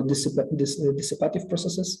mechanism for the dissipative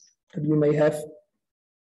processes that we may have.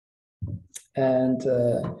 And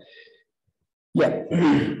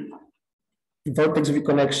vortex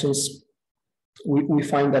reconnections, we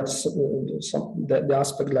find that the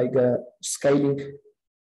aspect like scaling,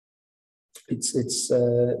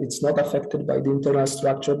 it's not affected by the internal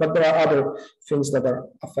structure, but there are other things that are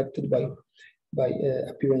affected by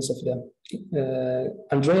appearance of the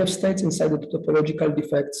Andreev states inside the topological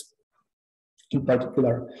defects. In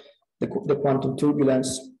particular, the quantum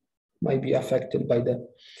turbulence might be affected by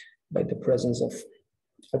the presence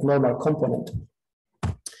of normal component.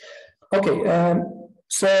 Okay,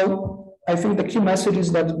 so I think the key message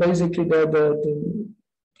is that basically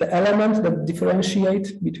the element that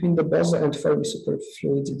differentiate between the Bose and Fermi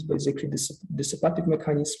superfluids is basically dissipative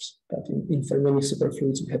mechanisms. That in Fermionic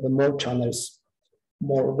superfluids we have more channels,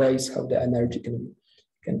 more ways how the energy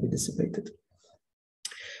can be dissipated.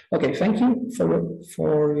 Okay, thank you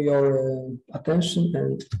for your attention,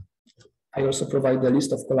 and I also provide a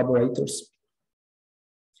list of collaborators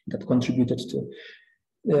that contributed to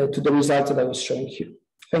the results that I was showing here.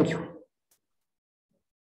 Thank you.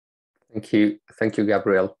 Thank you,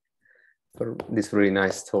 Gabriel, for this really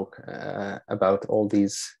nice talk about all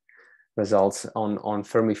these results on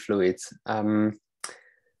Fermi fluids.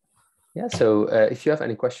 So if you have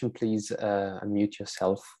any question, please unmute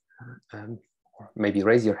yourself, or maybe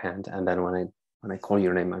raise your hand, and then when I call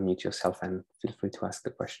your name, unmute yourself and feel free to ask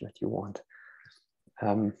the question that you want.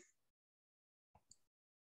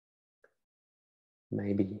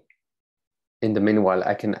 Maybe in the meanwhile,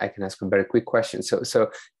 I can ask a very quick question.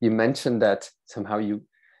 So you mentioned that somehow you,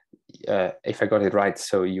 if I got it right,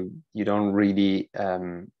 so you don't really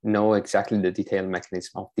know exactly the detailed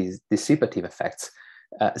mechanism of these dissipative effects.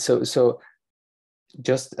 So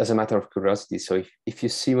just as a matter of curiosity, so if you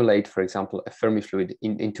simulate, for example, a Fermi fluid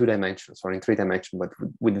in 2 dimensions or in 3 dimensions, but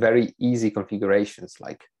with very easy configurations,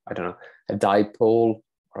 like, I don't know, a dipole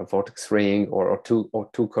or a vortex ring or two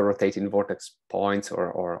co-rotating vortex points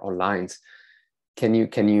or lines, can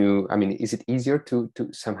you, I mean, is it easier to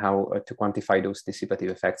somehow to quantify those dissipative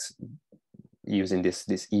effects using this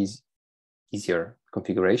easier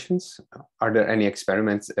configurations? Are there any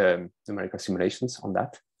experiments, numerical simulations on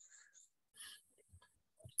that?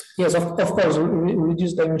 Yes, of course,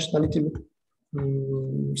 reduced dimensionality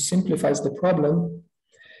simplifies the problem.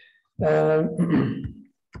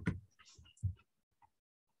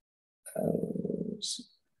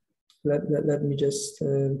 Let me just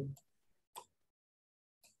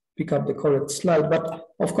pick up the correct slide. But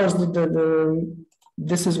of course,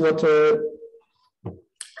 this is what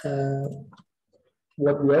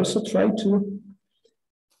we also try to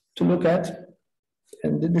look at.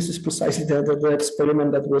 And this is precisely the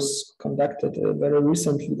experiment that was conducted very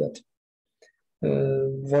recently, that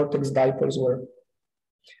vortex dipoles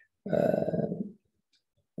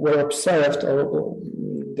were observed, or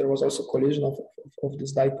there was also collision of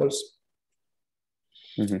these dipoles.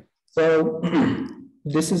 Mm-hmm. So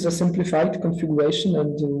this is a simplified configuration,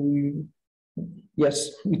 and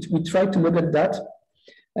we try to look at that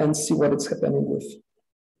and see what is happening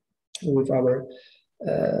with our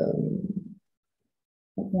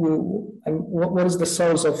what is the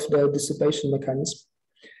source of the dissipation mechanism.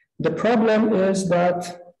 The problem is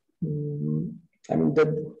that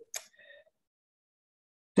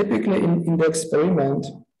typically in the experiment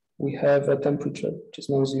we have a temperature which is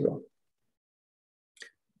non-zero,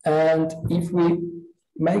 and if we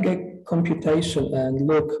make a computation and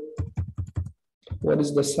look what are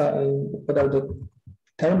the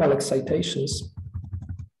thermal excitations,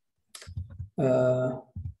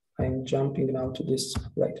 I'm jumping now to this,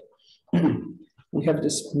 right? We have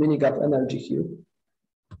this mini gap energy here.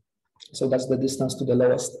 So that's the distance to the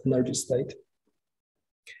lowest energy state.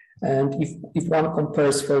 And if one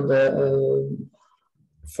compares for the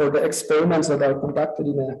experiments that are conducted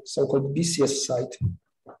in a so-called BCS site,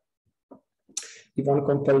 if one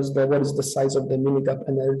compares what is the size of the mini gap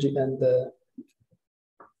energy and the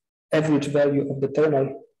average value of the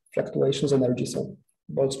thermal fluctuations energy, so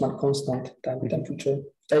Boltzmann constant time temperature,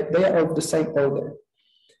 they are of the same order.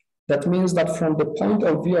 That means that from the point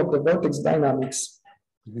of view of the vortex dynamics,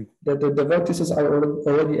 the vortices are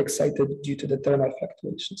already excited due to the thermal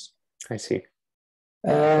fluctuations. I see.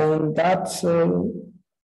 And that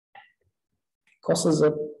causes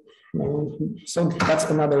so that's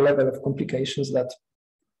another level of complications that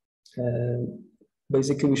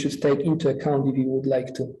basically we should take into account if you would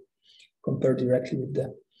like to compare directly with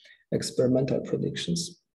the experimental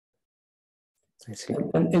predictions. I see.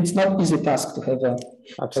 And it's not an easy task to have a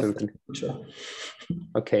absolutely.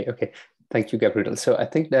 Okay. Thank you, Gabriel. So I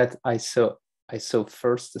think that I saw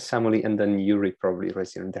first Samuli and then Yuri probably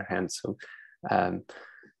raising their hand. So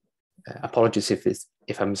apologies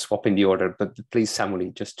if I'm swapping the order, but please,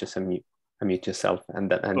 Samuli, just unmute yourself, and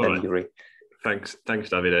then right. Yuri. Thanks,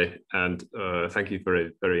 Davide, and thank you for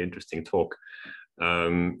a very interesting talk.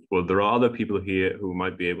 Well, there are other people here who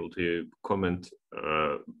might be able to comment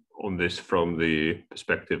on this from the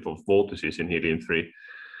perspective of vortices in helium-3.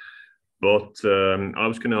 But I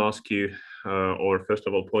was going to ask you, or first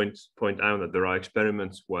of all, point out that there are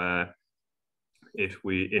experiments where if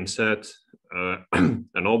we insert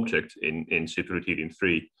an object in superfluid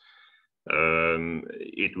helium-3,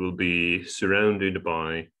 it will be surrounded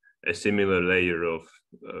by a similar layer of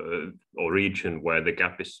or region where the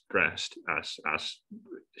gap is stressed, as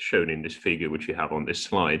shown in this figure, which you have on this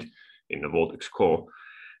slide in the vortex core.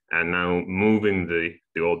 And now moving the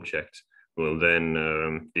object will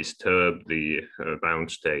then disturb the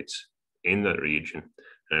bound states in that region.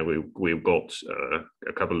 We've got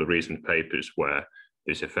a couple of recent papers where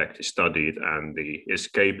this effect is studied, and the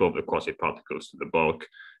escape of the quasi-particles to the bulk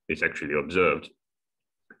is actually observed.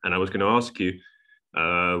 And I was going to ask you,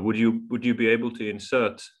 would you be able to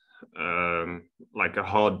insert like a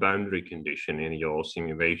hard boundary condition in your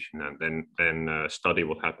simulation, and then study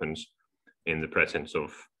what happens in the presence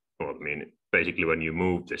of, well, I mean, basically when you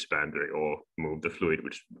move this boundary or move the fluid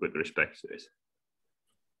with respect to this?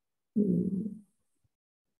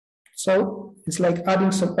 So it's like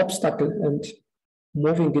adding some obstacle and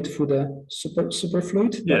moving it through the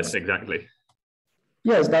superfluid. Yes, exactly.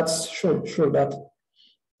 Yes, that's sure.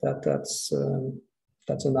 That's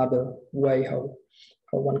that's another way how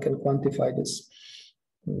one can quantify this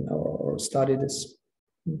or study this.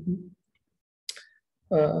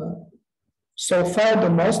 So far, the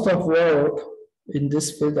most of work in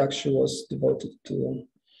this field actually was devoted to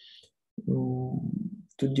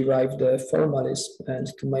derive the formalism and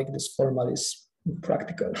to make this formalism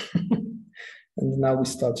practical. And now we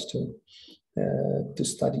start to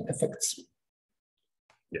study effects.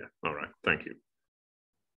 Yeah, all right, thank you.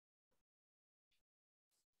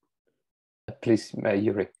 Please,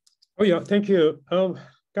 Yuri. Oh yeah, thank you.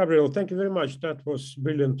 Gabriel, thank you very much. That was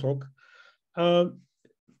brilliant talk.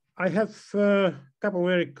 I have a couple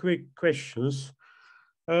very quick questions.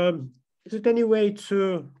 Is it any way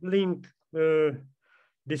to link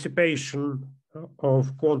dissipation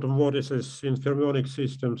of quantum vortices in fermionic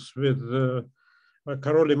systems with a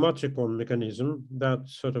Caroli-Matzikon mechanism that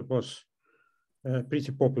sort of was a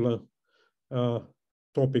pretty popular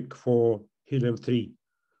topic for helium-3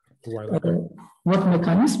 a while ago? What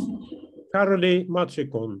mechanism?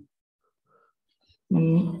 Caroli-Matzikon.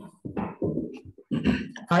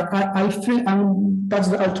 I feel that's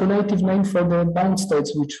the alternative name for the bound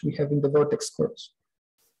states which we have in the vortex course,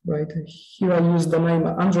 right? Here I use the name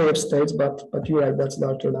Andreev states, but you're right, that's the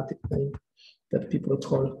alternative name that people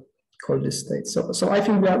call this state. So I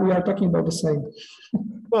think we are talking about the same.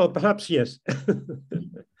 Well, perhaps yes.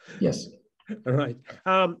 Yes. Right.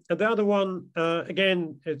 And the other one,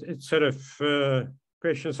 again, it's sort of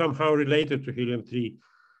question somehow related to helium-3.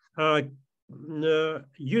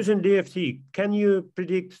 Using DFT, can you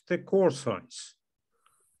predict the core size?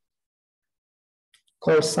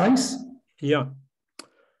 Core size? Yeah,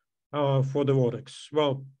 for the vortex.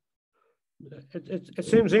 Well, it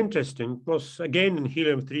seems interesting because again in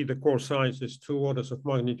helium-3 the core size is 2 orders of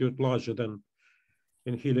magnitude larger than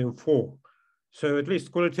in helium-4. So at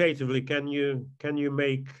least qualitatively, can you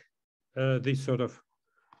make this sort of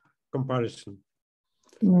comparison?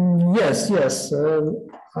 Yes.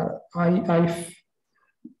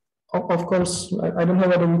 Of course, I don't know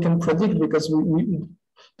whether we can predict because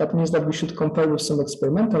that means that we should compare with some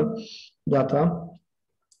experimental data,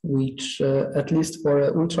 which at least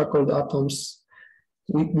for ultracold atoms,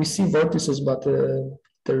 we see vortices, but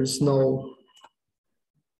there is no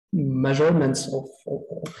measurements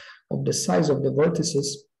of the size of the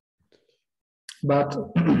vortices. But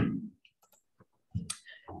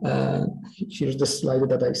here's the slide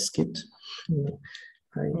that I skipped.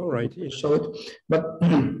 All right. Show it. But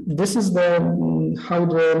this is how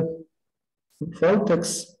the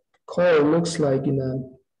vortex core looks like in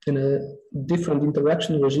a different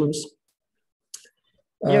interaction regimes.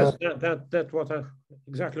 Yes, that's what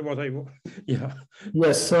exactly what I yeah.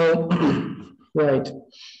 Yes. So right.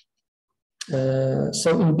 So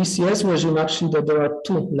in BCS regime, actually, there are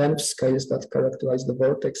 2 length scales that characterize the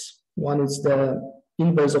vortex. One is the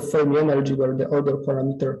inverse of Fermi energy, where the order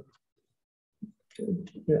parameter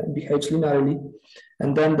behaves linearly,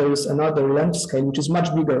 and then there is another length scale which is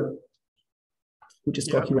much bigger, which is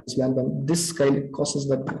coherence lambda. This scale causes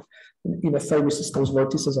that in a Fermi systems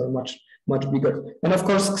vortices are much bigger, and of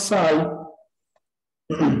course psi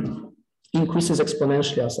increases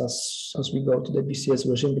exponentially as we go to the BCS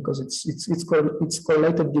regime because it's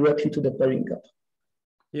correlated directly to the pairing gap.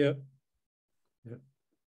 Yeah.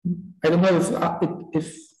 I don't know if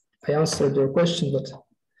I answered your question, but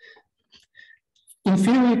in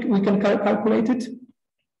theory we can calculate it,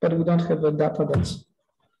 but we don't have a data that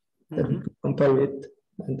we can compare it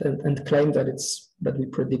and claim that we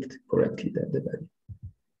predict correctly the value.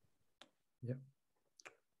 Yeah.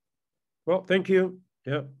 Well, thank you.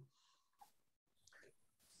 Yeah.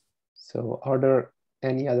 So are there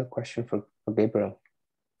any other questions for Gabriel?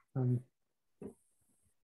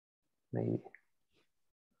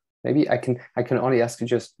 Maybe I can only ask you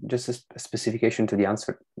just a specification to the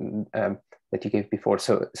answer that you gave before.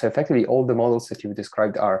 So effectively all the models that you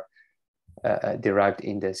described are derived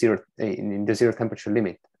in the zero temperature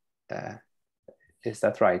limit. Is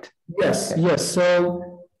that right? Yes, okay. Yes.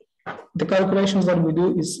 So the calculations that we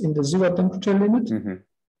do is in the 0 temperature limit,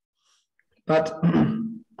 but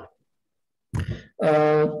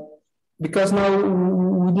because now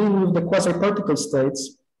we deal with the quasi-particle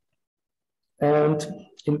states, and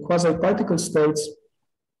in quasi-particle states,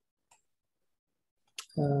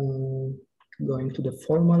 going to the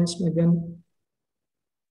formalism again,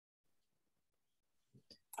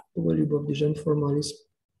 value of the Gen formalism.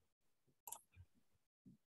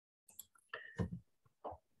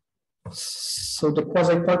 So the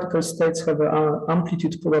quasi-particle states have an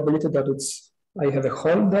amplitude probability that I have a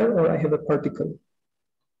hole there or I have a particle.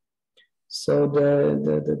 So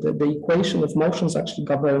the equation of motions actually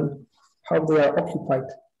govern how they are occupied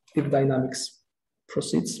if dynamics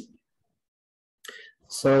proceeds.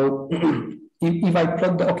 So if I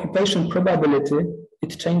plot the occupation probability,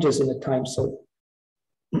 it changes in a time. So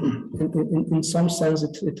in some sense,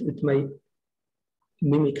 it may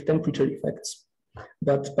mimic temperature effects,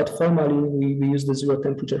 but formally we use the zero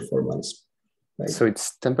temperature formalism. Right? So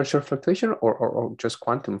it's temperature fluctuation or just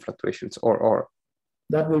quantum fluctuations or?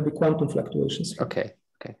 That will be quantum fluctuations. Okay,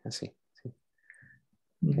 okay, I see. Okay,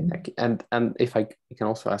 Mm-hmm. thank you. And if I can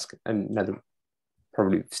also ask another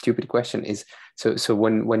probably stupid question is, so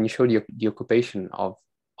when you show the occupation of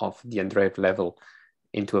the Andreev level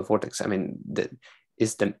into a vortex, I mean,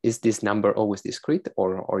 is this number always discrete,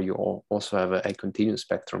 or you also have a continuous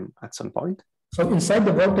spectrum at some point? So inside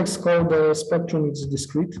the vortex core, the spectrum is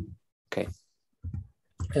discrete. Okay.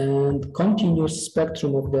 And continuous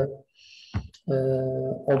spectrum of the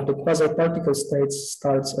quasi-particle states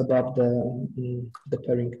starts above the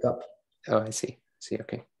pairing gap. Oh, I see.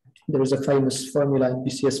 Okay. There is a famous formula in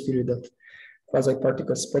BCS theory that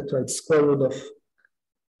quasi-particle spectra is square root of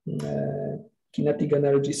kinetic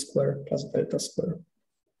energy square plus delta square.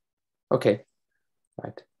 Okay,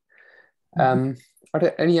 right. Are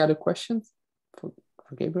there any other questions for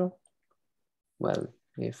Gabriel? Well,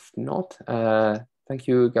 if not, thank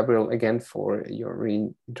you, Gabriel, again for your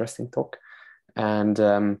really interesting talk. And